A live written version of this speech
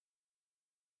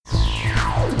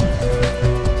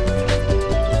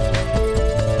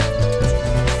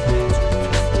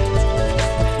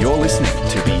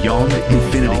beyond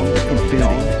infinity.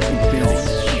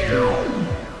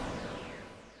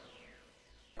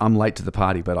 I'm late to the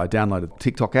party, but I downloaded the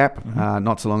TikTok app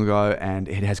not so long ago, and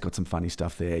it has got some funny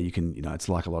stuff there. You can, it's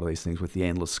like a lot of these things with the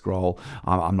endless scroll.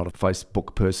 I'm not a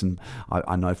Facebook person.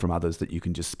 I know from others that you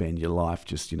can just spend your life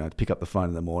just, pick up the phone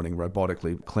in the morning,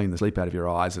 robotically clean the sleep out of your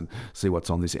eyes and see what's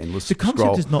on this endless scroll. The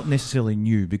concept is not necessarily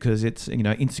new because it's,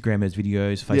 Instagram has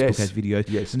videos, Facebook has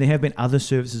videos, and there have been other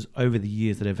services over the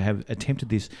years that have attempted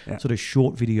this sort of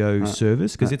short video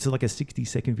service because it's like a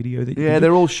 60-second video.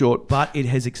 They're all short. But it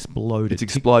has exploded. It's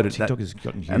exploded. TikTok has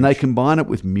gotten huge. And they combine it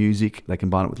with music. They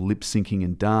combine it with lip syncing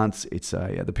and dance. It's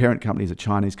the parent company is a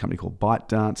Chinese company called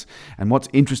ByteDance. And what's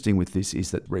interesting with this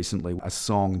is that recently a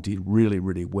song did really,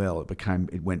 really well.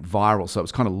 It went viral. So it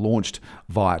was kind of launched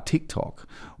via TikTok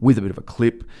with a bit of a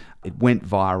clip. It went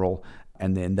viral.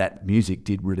 And then that music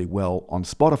did really well on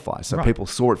Spotify. So people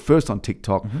saw it first on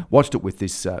TikTok, watched it with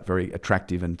this very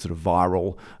attractive and sort of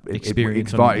viral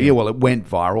experience. It went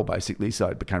viral basically. So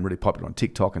it became really popular on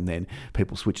TikTok. And then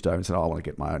people switched over and said, I want to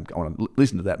get my own, I want to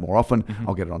listen to that more often.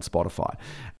 I'll get it on Spotify.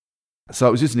 So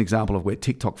it was just an example of where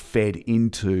TikTok fed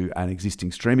into an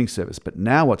existing streaming service. But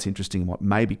now what's interesting and what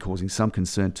may be causing some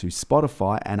concern to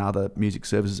Spotify and other music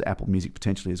services, Apple Music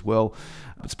potentially as well,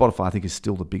 but Spotify I think is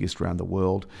still the biggest around the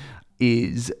world,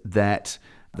 is that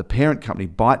the parent company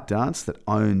ByteDance that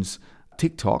owns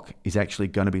TikTok is actually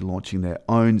going to be launching their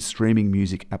own streaming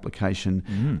music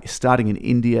application starting in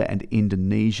India and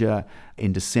Indonesia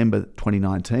in December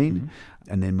 2019.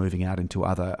 And then moving out into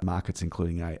other markets,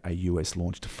 including a US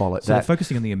launch to follow. So they're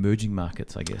focusing on the emerging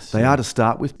markets, I guess. They are to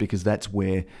start with because that's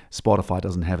where Spotify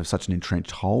doesn't have such an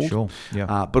entrenched hold. Sure,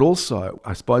 yeah. But also,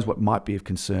 I suppose what might be of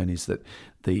concern is that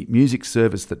the music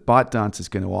service that ByteDance is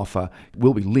going to offer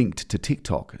will be linked to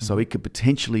TikTok. So it could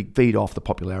potentially feed off the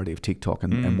popularity of TikTok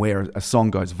and where a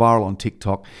song goes viral on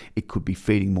TikTok, it could be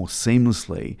feeding more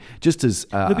seamlessly. Just as...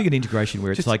 There'll be an integration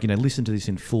where it's like, listen to this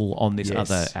in full on this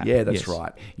other app. Yeah, that's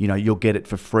right. You'll get it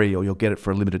for free or you'll get it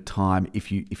for a limited time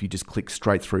if you just click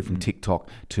straight through from TikTok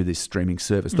to this streaming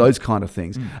service. Those kind of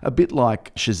things. A bit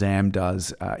like Shazam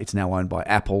does. It's now owned by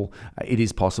Apple. It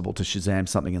is possible to Shazam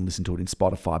something and listen to it in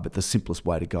Spotify, but the simplest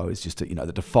way to go is just to,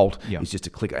 the default is just to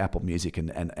click Apple Music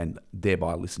and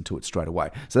thereby listen to it straight away.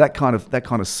 So that kind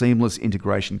of seamless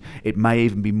integration, it may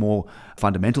even be more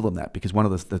fundamental than that because one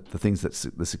of the things that's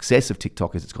the success of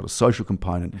TikTok is it's got a social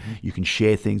component. You can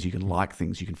share things, you can like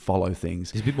things, you can follow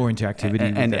things. There's a bit more interactivity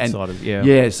with that side of it.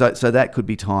 Yeah, so that could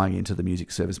be tying into the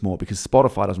music service more because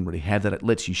Spotify doesn't really have that. It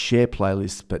lets you share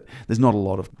playlists, but there's not a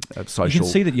lot of social side to it. You can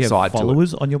see that you have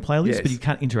followers on your playlist, but you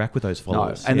can't interact with those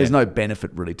followers. No, and there's no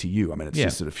benefit really to you. I mean, it's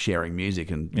just sort of sharing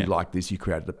music and you like this, you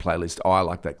created a playlist. Oh, I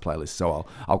like that playlist, so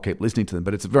I'll keep listening to them.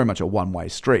 But it's very much a one-way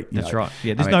street. That's right.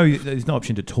 Yeah, there's no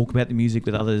option to talk about the music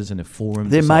with others and a forum.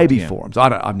 There may be forums.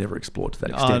 I've never explored to that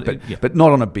extent, but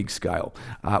not on a big scale.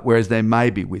 Whereas there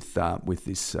may be with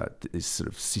this sort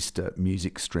of sister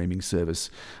music streaming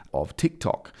service of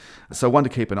TikTok. So one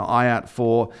to keep an eye out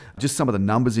for. Just some of the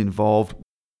numbers involved.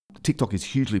 TikTok is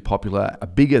hugely popular, a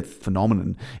bigger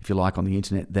phenomenon, if you like, on the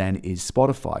internet than is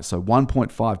Spotify. So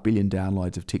 1.5 billion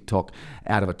downloads of TikTok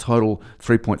out of a total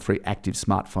 3.3 active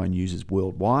smartphone users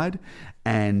worldwide.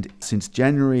 And since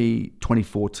January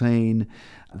 2014,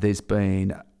 there's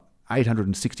been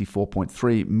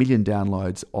 864.3 million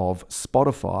downloads of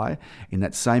Spotify. In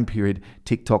that same period,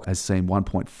 TikTok has seen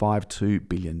 1.52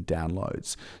 billion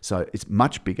downloads. So it's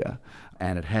much bigger.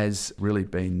 And it has really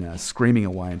been screaming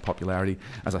away in popularity.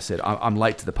 As I said, I'm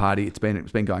late to the party. It's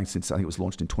been going since I think it was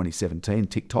launched in 2017,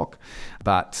 TikTok,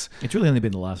 but it's really only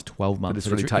been the last 12 months. It's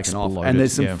really taken off, and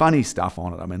there's some funny stuff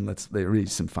on it. I mean, there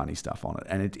is some funny stuff on it,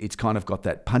 and it's kind of got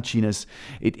that punchiness.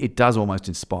 It does almost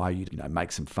inspire you to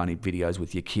make some funny videos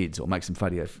with your kids or make some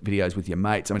funny videos with your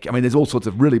mates. I mean, there's all sorts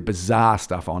of really bizarre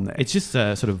stuff on there. It's just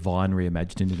sort of Vine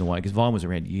reimagined in a way because Vine was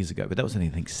around years ago, but that was only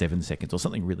I think 7 seconds or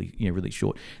something really really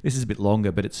short. This is a bit longer,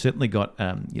 but it's certainly got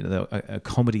a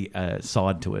comedy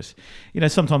side to it.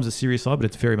 Sometimes a serious side, but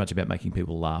it's very much about making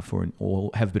people laugh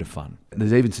or have a bit of fun.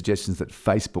 There's even suggestions that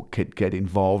Facebook could get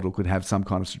involved or could have some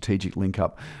kind of strategic link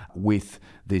up with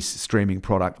this streaming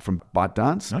product from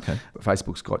ByteDance. Okay.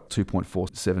 Facebook's got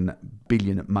 2.47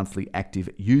 billion monthly active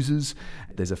users.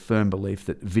 There's a firm belief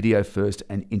that video first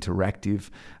and interactive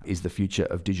is the future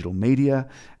of digital media.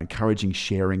 Encouraging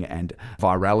sharing and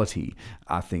virality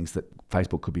are things that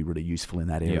Facebook could be really useful in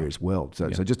that area as well. So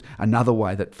just another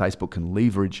way that Facebook can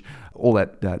leverage all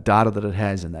that data that it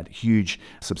has and that huge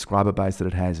subscriber base that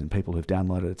it has and people who've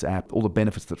downloaded its app, all the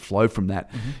benefits that flow from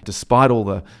that, despite all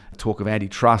the talk of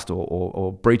antitrust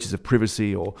or breaches of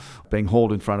privacy or being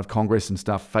hauled in front of Congress and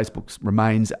stuff, Facebook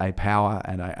remains a power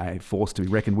and a force to be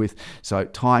reckoned with. So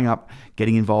tying up,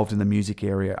 getting involved in the music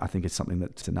area, I think it's something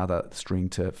that's another string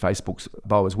to Facebook's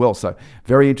bow as well. So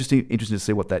very interesting to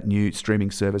see what that new streaming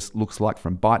service looks like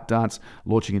from ByteDance,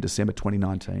 launching in December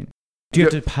 2019. Do you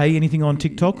have to pay anything on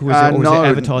TikTok, or is it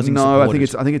advertising supported? No,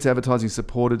 I think it's advertising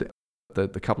supported. The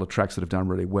couple of tracks that have done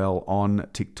really well on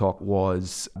TikTok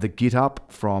was The Git Up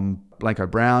from Blanco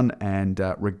Brown and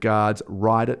Regards,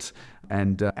 Ride It,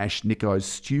 and Ash Nico's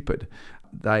Stupid.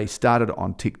 They started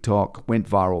on TikTok, went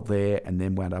viral there, and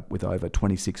then wound up with over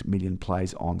 26 million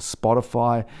plays on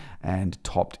Spotify and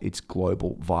topped its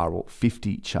global viral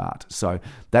 50 chart. So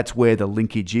that's where the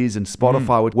linkage is, and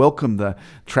Spotify would welcome the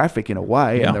traffic in a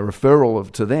way and the referral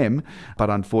to them, but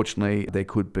unfortunately there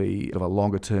could be a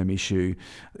longer term issue,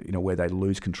 where they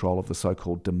lose control of the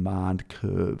so-called demand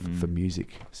curve for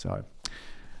music. So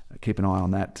keep an eye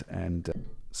on that and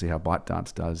see how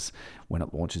ByteDance does when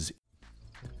it launches.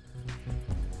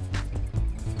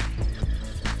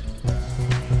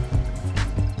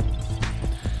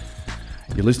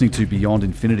 You're listening to Beyond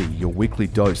Infinity, your weekly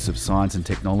dose of science and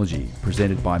technology,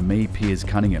 presented by me, Piers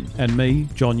Cunningham. And me,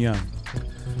 John Young.